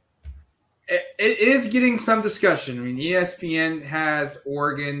 It is getting some discussion. I mean, ESPN has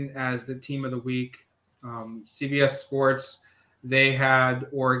Oregon as the team of the week. CBS Sports, they had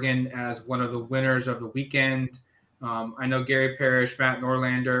Oregon as one of the winners of the weekend. I know Gary Parrish, Matt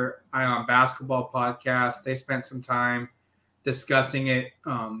Norlander, Ion Basketball Podcast, they spent some time discussing it,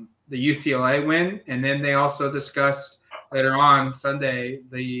 the UCLA win, and then they also discussed later on Sunday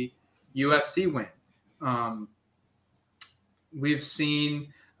the USC win. We've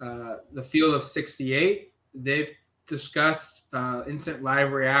seen the Field of 68. They've discussed instant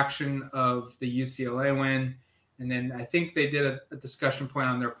live reaction of the UCLA win. And then I think they did a discussion point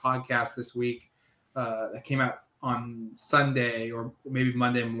on their podcast this week that came out on Sunday or maybe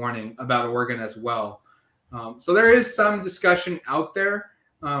Monday morning about Oregon as well. So there is some discussion out there.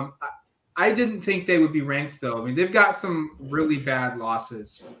 I didn't think they would be ranked, though. I mean, they've got some really bad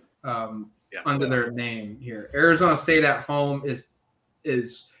losses under their name here. Arizona State at home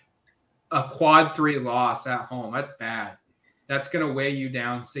is a quad 3 loss at home. That's bad. That's going to weigh you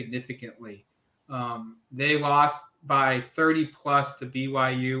down significantly. They lost by 30 plus to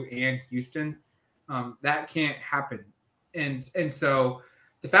BYU and Houston. That can't happen. And so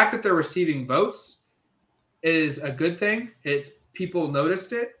the fact that they're receiving votes is a good thing. It's people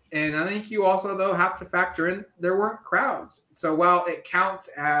noticed it. And I think you also, though, have to factor in there weren't crowds. So while it counts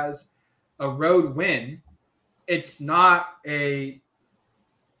as a road win, it's not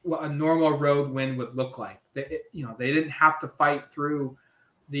what a normal road win would look like. They didn't have to fight through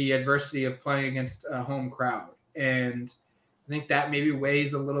the adversity of playing against a home crowd. And I think that maybe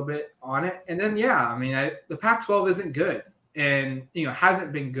weighs a little bit on it. And then, the Pac-12 isn't good and,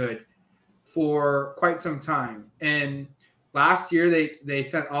 hasn't been good for quite some time. And last year they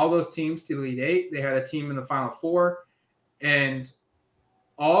sent all those teams to the Elite Eight. They had a team in the Final Four. And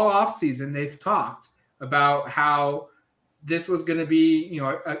all offseason they've talked about how this was going to be,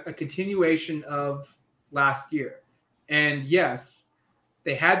 a continuation of last year. And yes,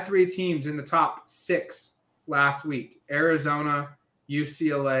 they had 3 teams in the top 6 last week: Arizona,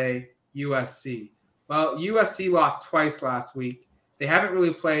 UCLA, USC. Well, USC lost twice last week. They haven't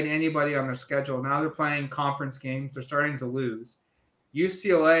really played anybody on their schedule. Now they're playing conference games. They're starting to lose.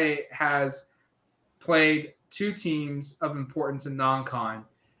 UCLA has played 2 teams of importance in non-con.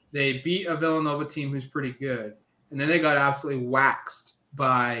 They beat a Villanova team who's pretty good. And then they got absolutely waxed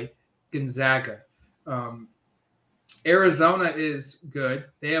by Gonzaga. Arizona is good.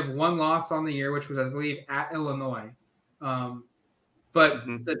 They have 1 loss on the year, which was, I believe, at Illinois. But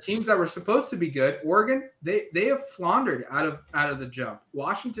the teams that were supposed to be good, Oregon, they have floundered out of the jump.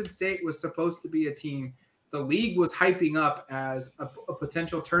 Washington State was supposed to be a team the league was hyping up as a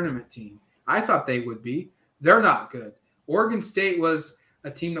potential tournament team. I thought they would be. They're not good. Oregon State was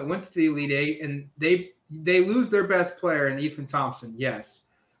a team that went to the Elite Eight, and they lose their best player in Ethan Thompson, yes.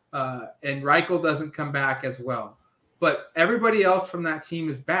 And Reichel doesn't come back as well. But everybody else from that team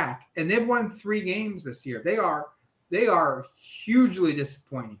is back, and they've won 3 games this year. They are hugely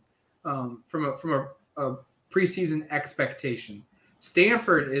disappointing from a preseason expectation.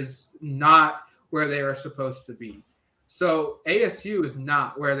 Stanford is not where they are supposed to be. So ASU is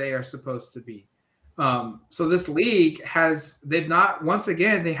not where they are supposed to be. So this league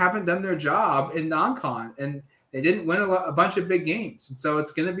they haven't done their job in non-con, and they didn't win a bunch of big games. And so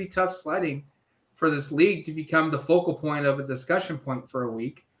it's going to be tough sledding for this league to become the focal point of a discussion point for a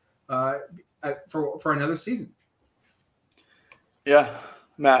week for another season. Yeah,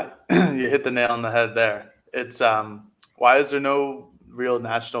 Matt, you hit the nail on the head there. It's why is there no real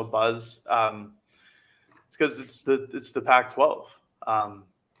national buzz? It's because it's the Pac-12.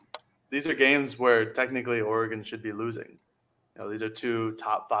 These are games where technically Oregon should be losing. These are 2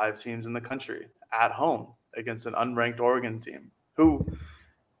 top 5 teams in the country at home against an unranked Oregon team who,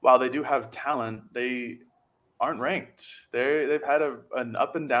 while they do have talent, they aren't ranked. They've had an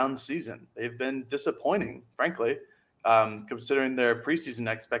up and down season. They've been disappointing, frankly, considering their preseason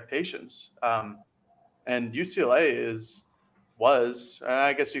expectations. And UCLA was, and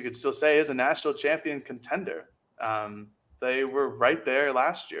I guess you could still say, is a national champion contender. They were right there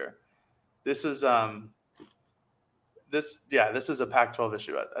last year. This is this is a Pac-12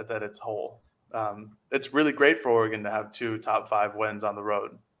 issue at its whole. It's really great for Oregon to have 2 top 5 wins on the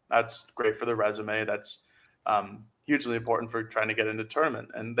road. That's great for their resume. That's hugely important for trying to get into the tournament.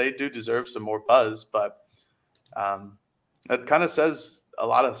 And they do deserve some more buzz, but it kind of says a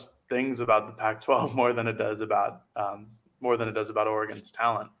lot of things about the Pac-12 more than it does about Oregon's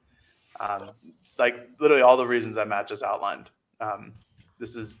talent. Like literally all the reasons that Matt just outlined.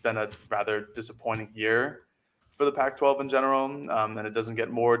 This has been a rather disappointing year for the Pac-12 in general, and it doesn't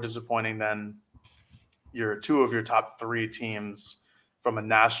get more disappointing than two of your top three teams from a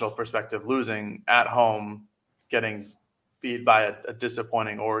national perspective losing at home, getting beat by a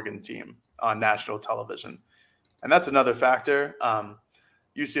disappointing Oregon team on national television. And that's another factor.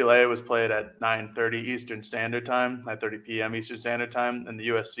 UCLA was played at 9:30 Eastern Standard Time, 9:30 p.m. Eastern Standard Time, and the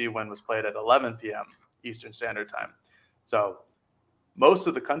USC win was played at 11 p.m. Eastern Standard Time. So most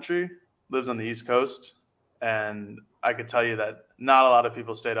of the country lives on the East Coast, and I could tell you that not a lot of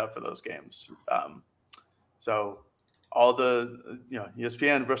people stayed up for those games. So all the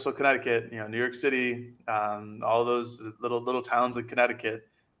ESPN, Bristol, Connecticut, New York City, all those little towns in Connecticut.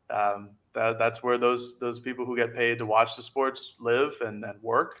 That's where those people who get paid to watch the sports live and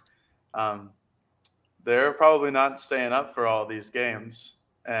work. They're probably not staying up for all these games,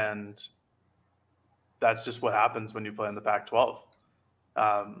 and that's just what happens when you play in the Pac-12.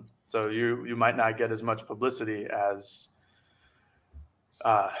 So you might not get as much publicity as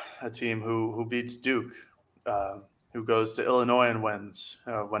a team who beats Duke, who goes to Illinois and wins.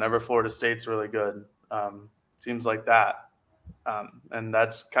 Whenever Florida State's really good, teams like that. And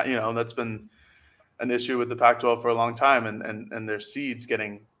that's been an issue with the Pac-12 for a long time, and their seeds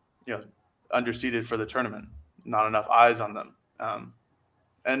getting underseeded for the tournament, not enough eyes on them,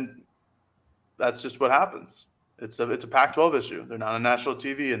 and that's just what happens. It's a Pac-12 issue. They're not on national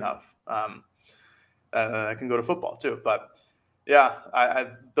TV enough. I can go to football too, but yeah,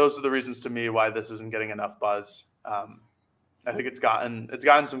 those are the reasons to me why this isn't getting enough buzz. I think it's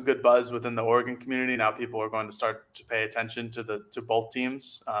gotten some good buzz within the Oregon community. Now people are going to start to pay attention to both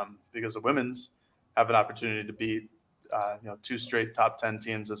teams because the women's have an opportunity to beat two straight top 10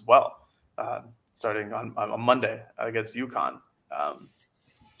 teams as well, starting on Monday against UConn.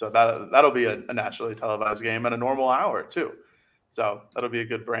 So that'll be a nationally televised game at a normal hour too. So that'll be a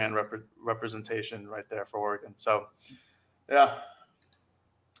good brand representation right there for Oregon. So yeah,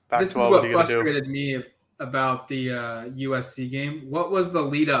 Pac-12, this is what frustrated me about the USC game. What was the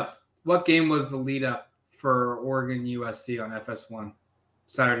lead up? What game was the lead up for Oregon USC on FS1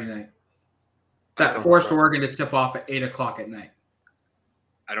 Saturday night? That forced Oregon to tip off at 8:00 at night.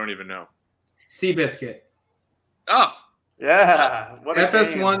 I don't even know. Seabiscuit. Oh, yeah. What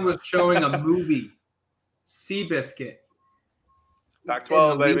FS1 game was showing a movie. Seabiscuit.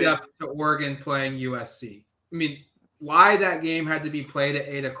 Pac-12, baby. Lead up to Oregon playing USC. I mean, why that game had to be played at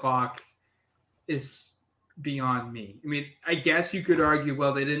 8:00 is beyond me. I mean, I guess you could argue,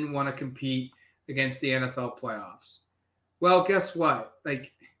 well, they didn't want to compete against the NFL playoffs. Well, guess what? Like,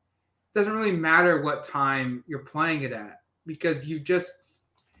 it doesn't really matter what time you're playing it at, because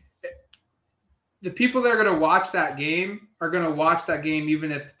the people that are going to watch that game are going to watch that game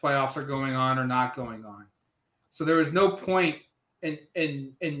even if the playoffs are going on or not going on. So there was no point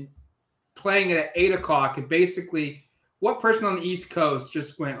in playing it at 8:00. And basically, what person on the East Coast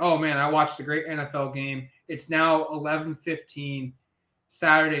just went, oh man, I watched a great NFL game. It's now 11:15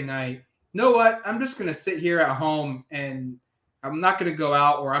 Saturday night. You know what? I'm just going to sit here at home and I'm not going to go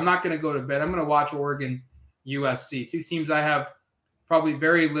out, or I'm not going to go to bed. I'm going to watch Oregon USC, two teams I have probably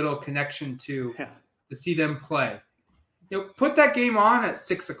very little connection to see them play. Put that game on at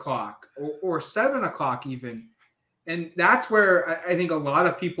 6:00 or 7:00 even. And that's where I think a lot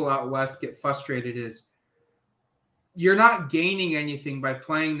of people out west get frustrated is you're not gaining anything by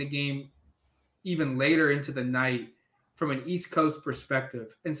playing the game even later into the night from an East Coast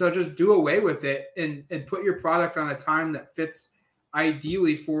perspective. And so just do away with it and put your product on a time that fits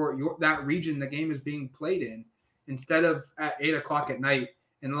ideally for that region the game is being played in, instead of at 8:00 at night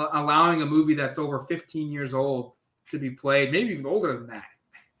and allowing a movie that's over 15 years old to be played, maybe even older than that,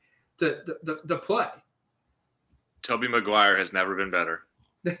 to play. Tobey Maguire has never been better.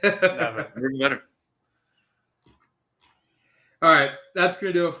 Never been better. All right, that's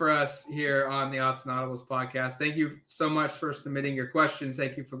going to do it for us here on the Odds and Audibles podcast. Thank you so much for submitting your questions.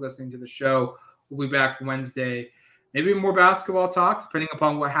 Thank you for listening to the show. We'll be back Wednesday. Maybe more basketball talk, depending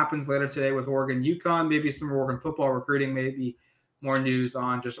upon what happens later today with Oregon UConn, maybe some Oregon football recruiting, maybe more news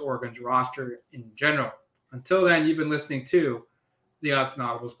on just Oregon's roster in general. Until then, you've been listening to the Odds and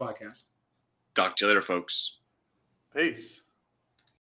Audibles podcast. Talk to you later, folks. Peace.